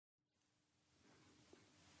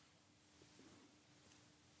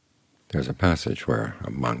There's a passage where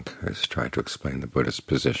a monk has tried to explain the Buddha's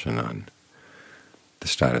position on the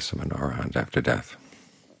status of an arahant after death.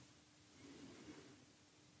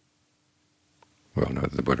 We all know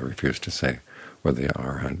that the Buddha refused to say whether the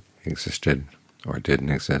arahant existed or didn't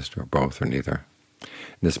exist, or both, or neither.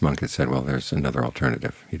 This monk had said, well, there's another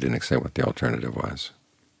alternative. He didn't say what the alternative was.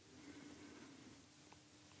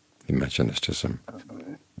 He mentioned this to some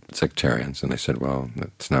sectarians, and they said, well,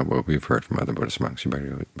 that's not what we've heard from other Buddhist monks.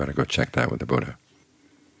 You better go check that with the Buddha.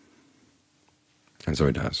 And so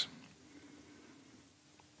he does.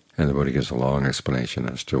 And the Buddha gives a long explanation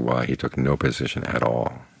as to why he took no position at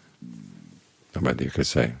all. Whether you could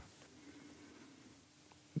say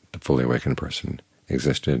the fully awakened person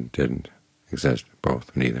existed, didn't exist,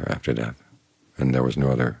 both, neither, after death. And there was no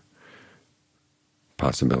other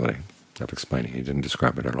possibility of explaining. He didn't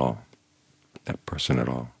describe it at all, that person at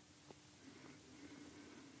all.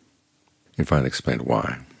 He finally explained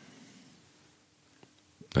why,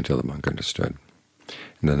 until the monk understood.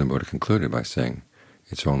 And then the Buddha concluded by saying,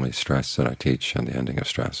 it's only stress that I teach and the ending of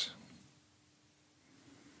stress.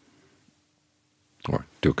 Or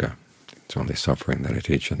dukkha. It's only suffering that I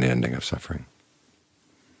teach and the ending of suffering.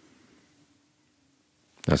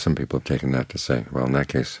 Now some people have taken that to say, well, in that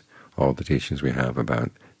case, all the teachings we have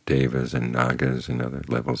about devas and nagas and other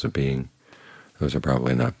levels of being, those are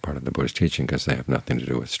probably not part of the Buddha's teaching because they have nothing to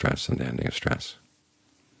do with stress and the ending of stress.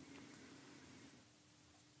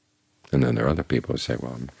 And then there are other people who say,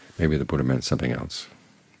 well, maybe the Buddha meant something else.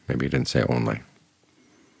 Maybe he didn't say only.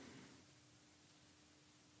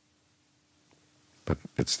 But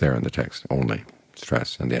it's there in the text, only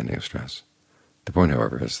stress and the ending of stress. The point,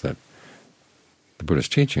 however, is that the Buddha's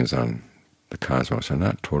teachings on the cosmos are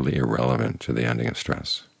not totally irrelevant to the ending of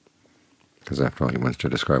stress, because after all, he wants to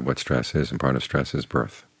describe what stress is, and part of stress is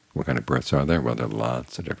birth. What kind of births are there? Well, there are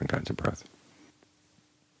lots of different kinds of birth.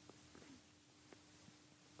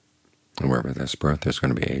 And wherever there's birth, there's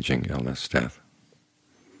going to be aging, illness, death,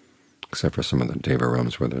 except for some of the deva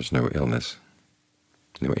realms where there's no illness,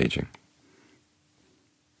 no aging.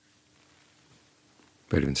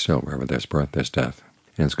 But even still, wherever there's birth, there's death.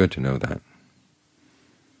 And it's good to know that.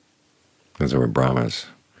 Because there were Brahmas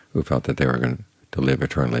who felt that they were going to live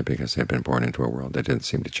eternally because they had been born into a world that didn't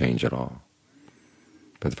seem to change at all.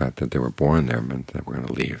 But the fact that they were born there meant that we're going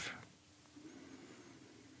to leave.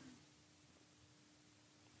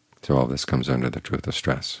 So all this comes under the truth of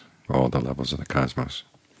stress, all the levels of the cosmos.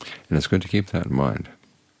 And it's good to keep that in mind.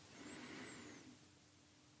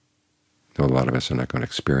 Though a lot of us are not going to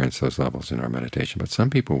experience those levels in our meditation, but some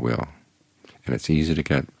people will. And it's easy to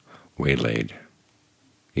get waylaid,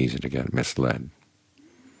 easy to get misled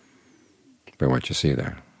by what you see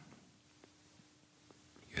there.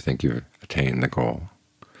 You think you've attained the goal,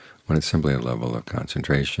 when it's simply a level of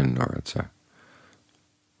concentration, or it's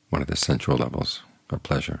one of the sensual levels of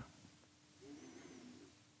pleasure.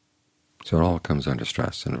 So it all comes under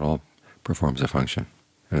stress, and it all performs a function.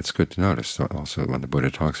 And it's good to notice also when the Buddha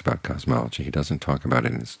talks about cosmology, he doesn't talk about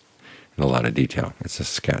it in a lot of detail. It's a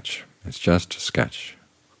sketch. It's just a sketch,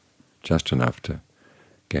 just enough to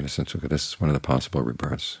get a sense of this is one of the possible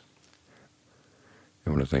rebirths,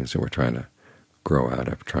 and one of the things that we're trying to grow out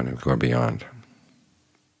of, trying to go beyond.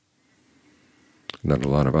 And there are a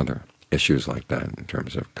lot of other issues like that in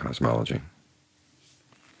terms of cosmology.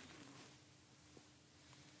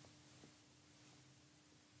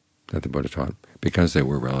 That the Buddha taught because they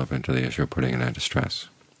were relevant to the issue of putting an end to stress,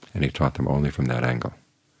 and he taught them only from that angle.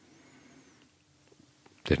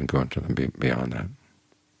 Didn't go into them beyond that.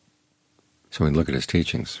 So when we look at his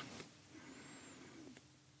teachings,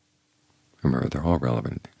 remember they're all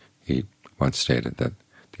relevant. He once stated that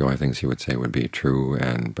the only things he would say would be true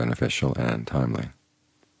and beneficial and timely.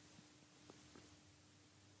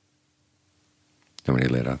 And when he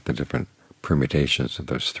laid out the different permutations of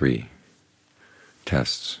those three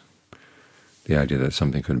tests, the idea that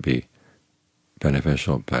something could be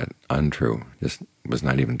beneficial but untrue just was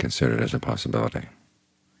not even considered as a possibility.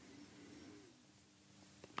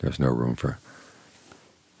 There's no room for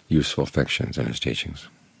useful fictions in his teachings.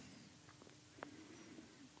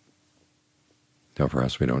 Though for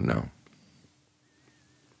us, we don't know.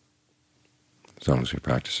 As long as we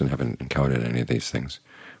practice and haven't encountered any of these things,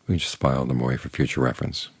 we can just file them away for future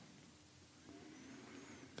reference.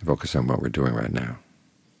 Focus on what we're doing right now.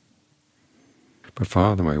 But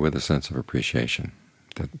file them away with a sense of appreciation,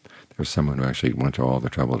 that there was someone who actually went to all the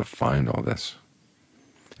trouble to find all this,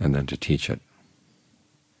 and then to teach it.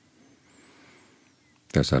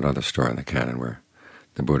 There's that other story in the canon where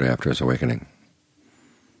the Buddha, after his awakening,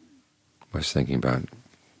 was thinking about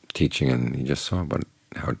teaching, and he just saw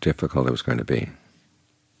how difficult it was going to be.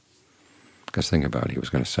 Because think about it, he was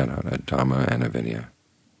going to set out a Dhamma and a Vinaya.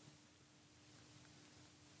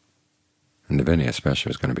 And the Vinaya especially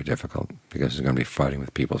was going to be difficult because he's going to be fighting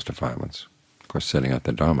with people's defilements. Of course, setting out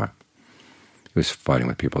the Dhamma, he was fighting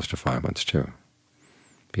with people's defilements too.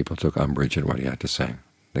 People took umbrage at what he had to say.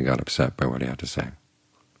 They got upset by what he had to say. And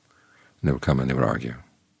they would come and they would argue.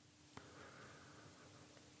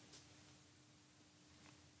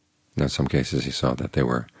 Now, in some cases he saw that they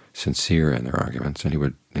were sincere in their arguments, and he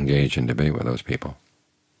would engage in debate with those people.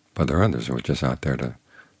 But there are others who were just out there to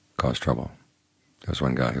cause trouble. There was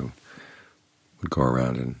one guy who would go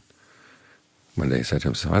around, and one day he said to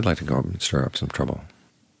himself, "I'd like to go and stir up some trouble.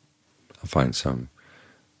 I'll find some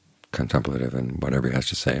contemplative, and whatever he has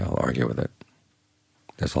to say, I'll argue with it."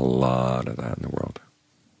 There's a lot of that in the world.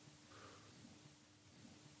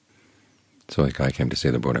 So a guy came to see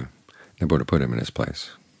the Buddha. The Buddha put him in his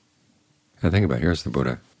place. And think about it, here's the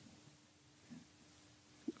Buddha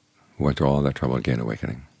who went through all that trouble to gain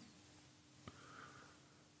awakening.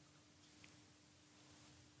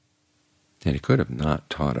 And he could have not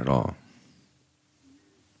taught at all.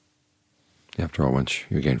 After all, once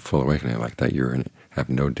you gain full awakening like that, you have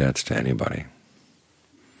no debts to anybody.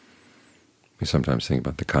 We sometimes think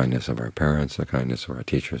about the kindness of our parents, the kindness of our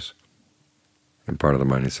teachers. And part of the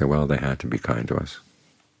mind is say, well, they had to be kind to us.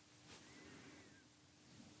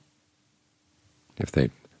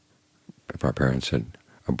 If our parents had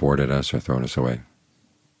aborted us or thrown us away,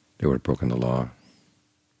 they would have broken the law.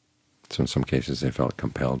 So in some cases they felt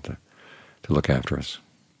compelled to look after us.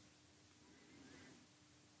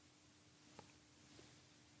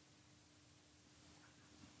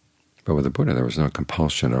 But with the Buddha there was no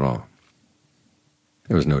compulsion at all.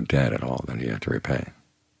 There was no debt at all that he had to repay.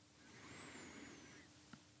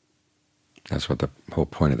 That's what the whole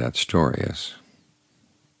point of that story is.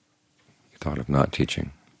 He thought of not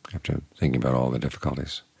teaching after thinking about all the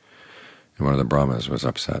difficulties. And one of the Brahmas was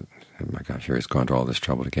upset. Oh my gosh, here he's gone to all this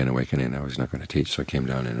trouble to gain awakening, now he's not going to teach. So he came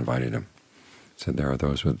down and invited him. He said, there are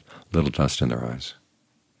those with little dust in their eyes.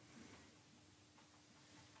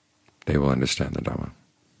 They will understand the Dhamma.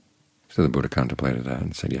 So the Buddha contemplated that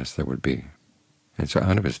and said, yes, there would be. And so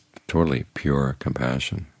out of his totally pure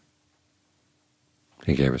compassion,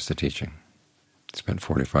 he gave us the teaching. He spent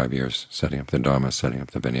 45 years setting up the Dhamma, setting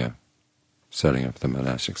up the Vinaya, setting up the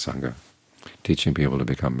monastic Sangha, teaching people to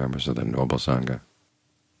become members of the noble Sangha,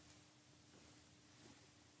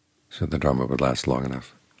 so the Dhamma would last long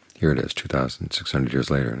enough. Here it is, 2,600 years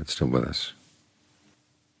later, and it's still with us.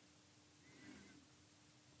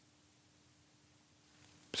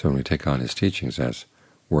 So when we take on his teachings as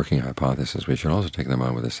working hypothesis, we should also take them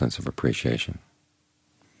on with a sense of appreciation.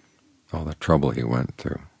 All the trouble he went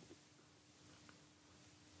through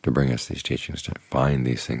to bring us these teachings, to find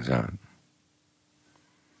these things out.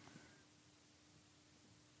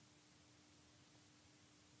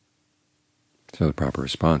 So the proper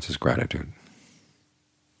response is gratitude.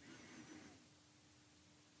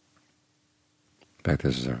 In fact,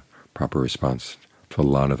 this is a proper response to a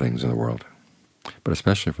lot of things in the world, but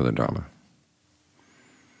especially for the Dhamma.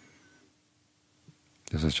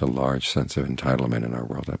 There's such a large sense of entitlement in our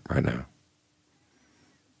world right now.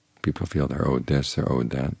 People feel they're owed this, they're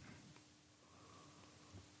owed that,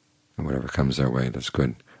 and whatever comes their way that's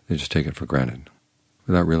good, they just take it for granted,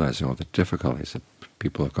 without realizing all the difficulties that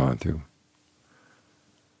people have gone through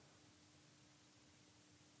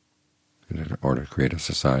in order to create a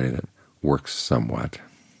society that works somewhat.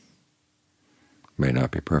 May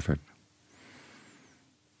not be perfect,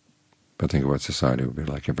 but think of what society would be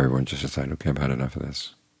like if everyone just decided, okay, I've had enough of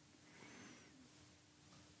this.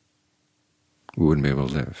 We wouldn't be able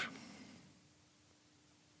to live.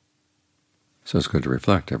 So it's good to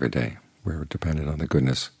reflect every day. We're dependent on the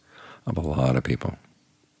goodness of a lot of people.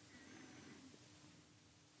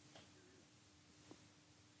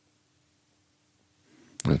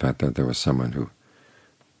 The fact that there was someone who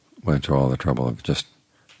went to all the trouble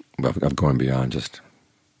of going beyond just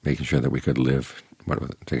making sure that we could live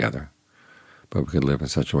together, but we could live in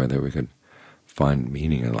such a way that we could find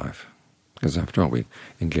meaning in life. Because after all, we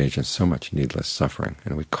engage in so much needless suffering,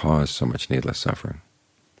 and we cause so much needless suffering.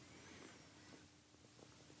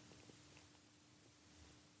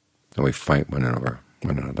 And we fight one another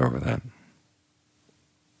over that,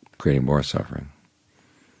 creating more suffering.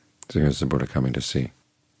 So here's the Buddha coming to see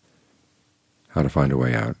how to find a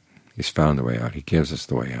way out. He's found the way out. He gives us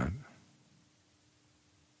the way out.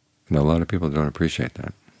 And a lot of people don't appreciate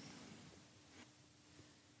that.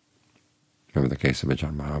 Remember the case of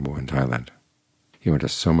Ajahn Mahabu in Thailand. He went to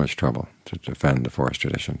so much trouble to defend the forest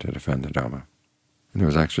tradition, to defend the Dhamma. And there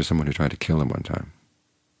was actually someone who tried to kill him one time.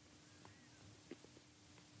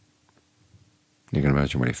 You can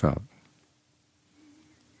imagine what he felt.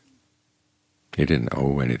 He didn't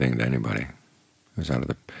owe anything to anybody. It was out of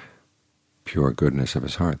the pure goodness of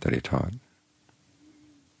his heart that he taught.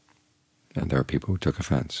 And there are people who took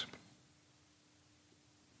offense.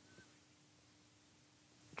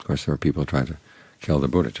 Of course, there were people who tried to kill the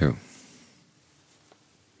Buddha, too.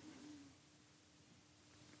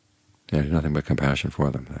 He had nothing but compassion for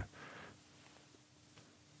them.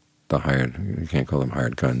 The hired, you can't call them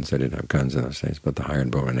hired guns, they didn't have guns in those days, but the hired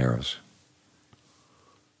bow and arrows.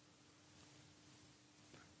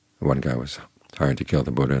 One guy was hired to kill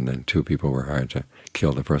the Buddha, and then 2 people were hired to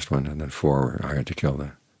kill the first one, and then 4 were hired to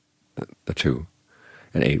kill the 2,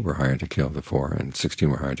 and 8 were hired to kill the 4, and 16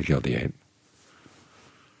 were hired to kill the 8.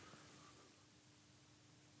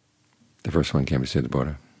 The first one came to see the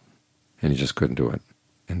Buddha, and he just couldn't do it.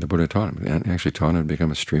 And the Buddha taught him. And actually taught him to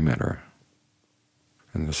become a stream enterer.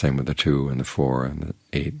 And the same with the 2 and the 4 and the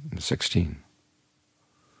 8 and the 16.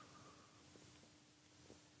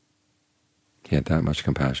 He had that much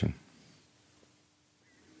compassion.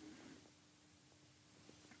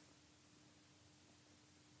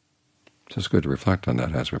 So it's good to reflect on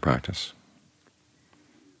that as we practice.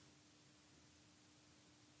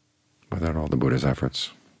 Without all the Buddha's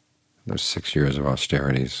efforts, those 6 years of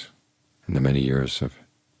austerities, and the many years of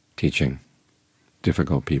teaching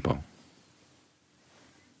difficult people,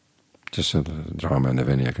 just so the Dhamma and the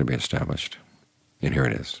Vinaya could be established. And here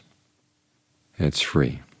it is. And it's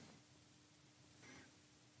free.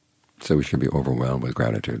 So we should be overwhelmed with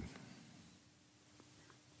gratitude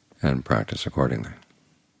and practice accordingly.